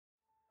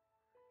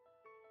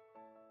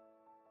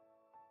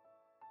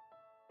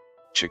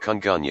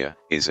Chikungunya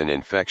is an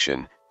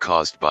infection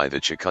caused by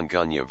the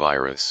chikungunya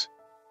virus.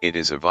 It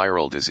is a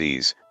viral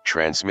disease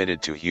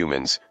transmitted to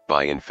humans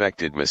by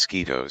infected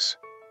mosquitoes.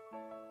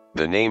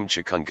 The name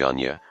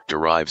chikungunya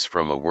derives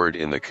from a word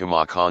in the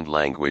Kumacond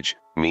language,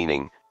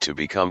 meaning to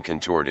become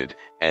contorted,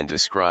 and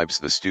describes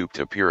the stooped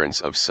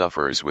appearance of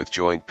sufferers with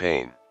joint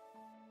pain.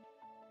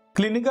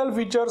 Clinical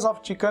features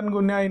of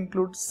chikungunya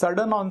include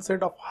sudden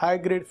onset of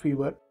high-grade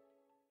fever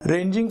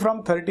ranging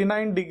from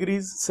 39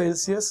 degrees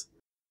Celsius,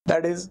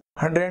 that is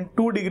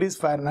 102 degrees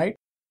Fahrenheit,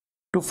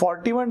 to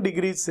 41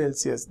 degrees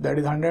Celsius, that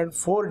is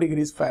 104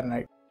 degrees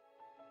Fahrenheit.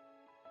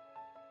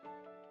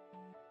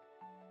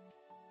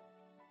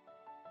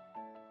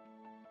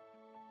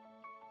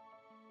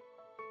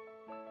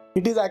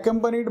 It is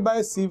accompanied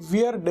by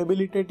severe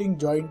debilitating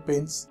joint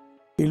pains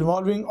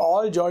involving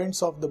all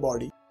joints of the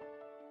body.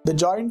 The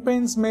joint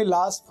pains may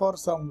last for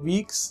some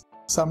weeks,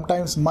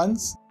 sometimes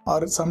months,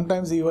 or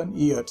sometimes even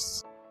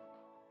years.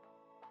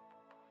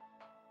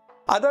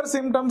 Other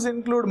symptoms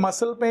include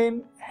muscle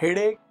pain,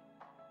 headache.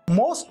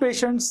 Most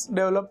patients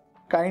develop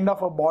kind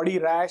of a body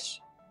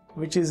rash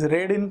which is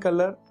red in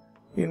color,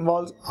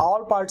 involves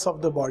all parts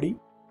of the body.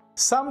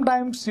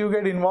 Sometimes you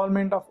get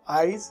involvement of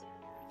eyes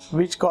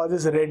which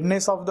causes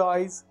redness of the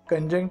eyes,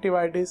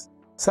 conjunctivitis,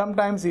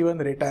 sometimes even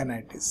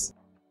retinitis.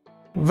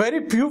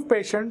 Very few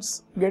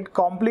patients get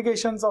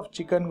complications of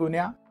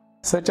chikungunya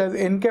such as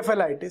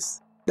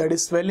encephalitis, that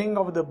is swelling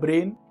of the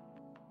brain,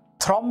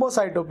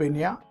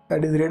 thrombocytopenia,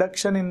 that is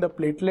reduction in the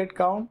platelet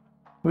count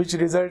which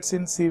results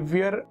in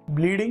severe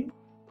bleeding,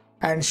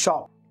 and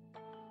shock.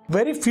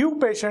 Very few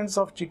patients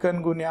of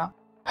chikungunya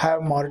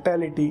have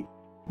mortality,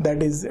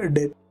 that is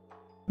death.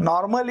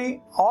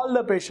 Normally, all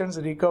the patients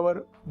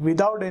recover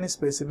without any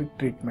specific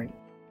treatment.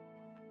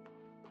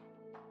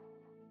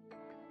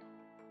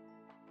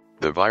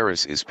 The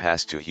virus is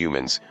passed to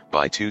humans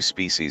by two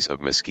species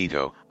of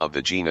mosquito of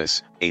the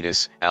genus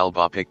Aedes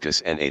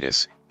albopictus and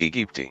Aedes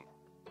aegypti.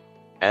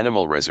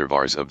 Animal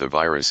reservoirs of the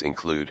virus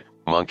include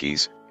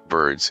monkeys,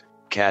 birds,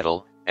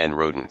 cattle, and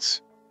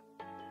rodents.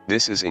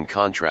 This is in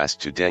contrast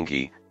to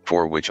dengue,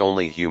 for which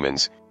only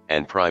humans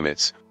and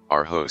primates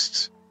are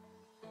hosts.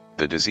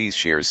 The disease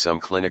shares some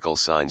clinical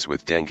signs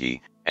with dengue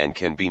and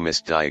can be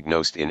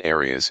misdiagnosed in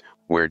areas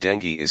where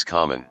dengue is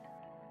common.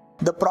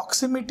 The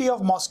proximity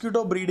of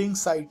mosquito breeding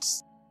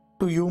sites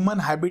to human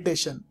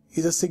habitation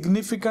is a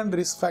significant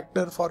risk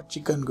factor for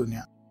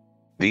chikungunya.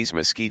 These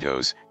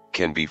mosquitoes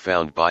can be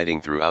found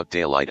biting throughout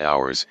daylight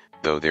hours,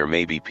 though there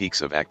may be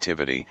peaks of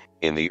activity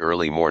in the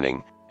early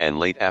morning and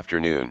late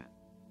afternoon.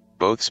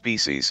 Both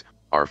species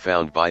are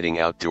found biting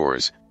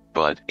outdoors,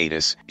 but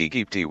Aedes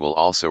aegypti will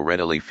also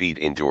readily feed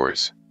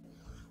indoors.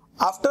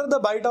 After the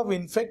bite of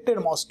infected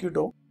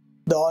mosquito,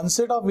 the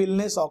onset of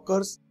illness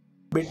occurs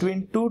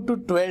between 2 to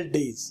 12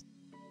 days,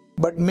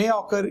 but may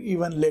occur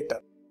even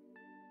later.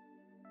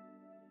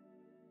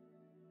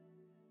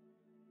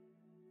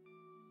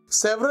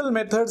 Several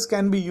methods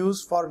can be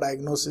used for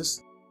diagnosis.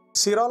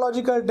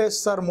 Serological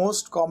tests are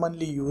most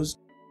commonly used.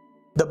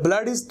 The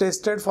blood is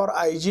tested for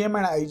IgM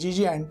and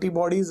IgG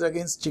antibodies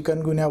against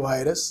chikungunya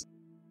virus.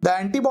 The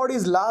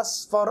antibodies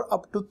last for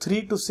up to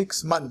 3 to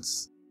 6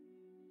 months.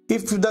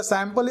 If the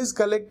sample is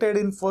collected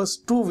in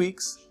first 2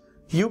 weeks,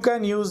 you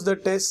can use the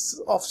tests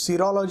of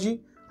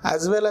serology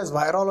as well as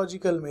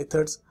virological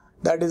methods,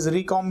 that is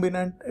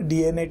recombinant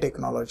DNA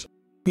technology,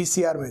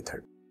 PCR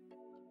method.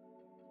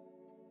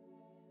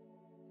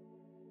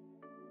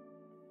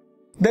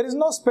 There is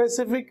no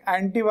specific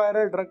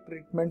antiviral drug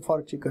treatment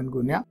for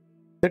chikungunya.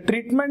 The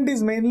treatment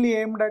is mainly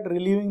aimed at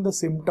relieving the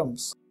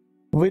symptoms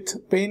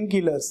with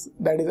painkillers,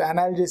 that is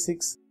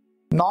analgesics,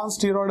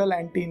 non-steroidal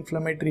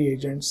anti-inflammatory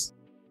agents,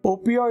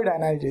 opioid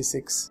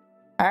analgesics,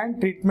 and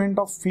treatment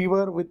of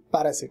fever with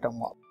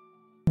paracetamol.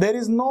 There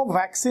is no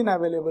vaccine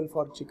available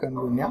for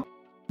chikungunya.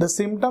 The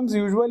symptoms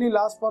usually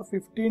last for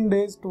 15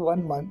 days to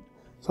 1 month.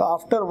 So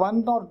after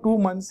 1 or 2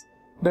 months,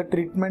 the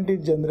treatment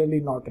is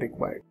generally not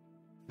required.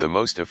 The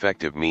most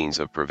effective means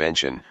of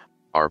prevention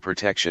are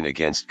protection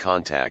against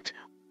contact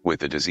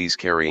with the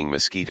disease-carrying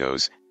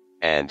mosquitoes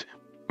and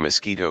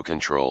mosquito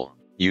control.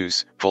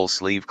 Use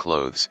full-sleeve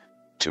clothes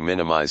to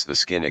minimize the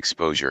skin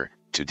exposure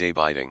to day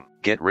biting.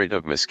 Get rid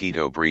of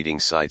mosquito breeding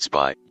sites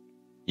by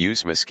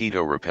use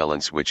mosquito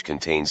repellents which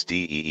contains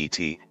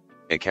DEET,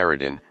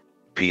 Icaridin,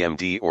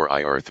 PMD or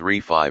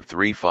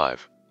IR3535.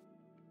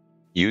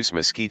 Use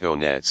mosquito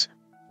nets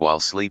while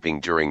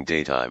sleeping during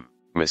daytime.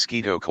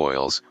 Mosquito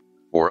coils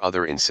or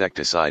other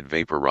insecticide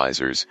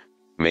vaporizers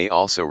may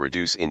also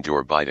reduce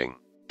indoor biting.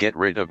 Get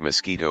rid of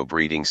mosquito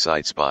breeding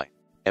sites by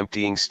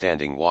emptying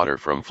standing water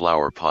from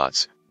flower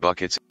pots,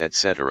 buckets,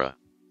 etc.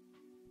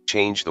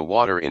 Change the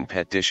water in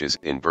pet dishes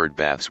in bird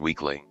baths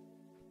weekly.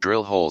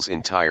 Drill holes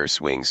in tire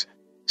swings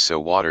so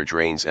water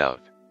drains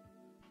out.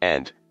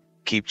 And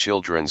keep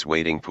children's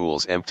wading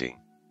pools empty.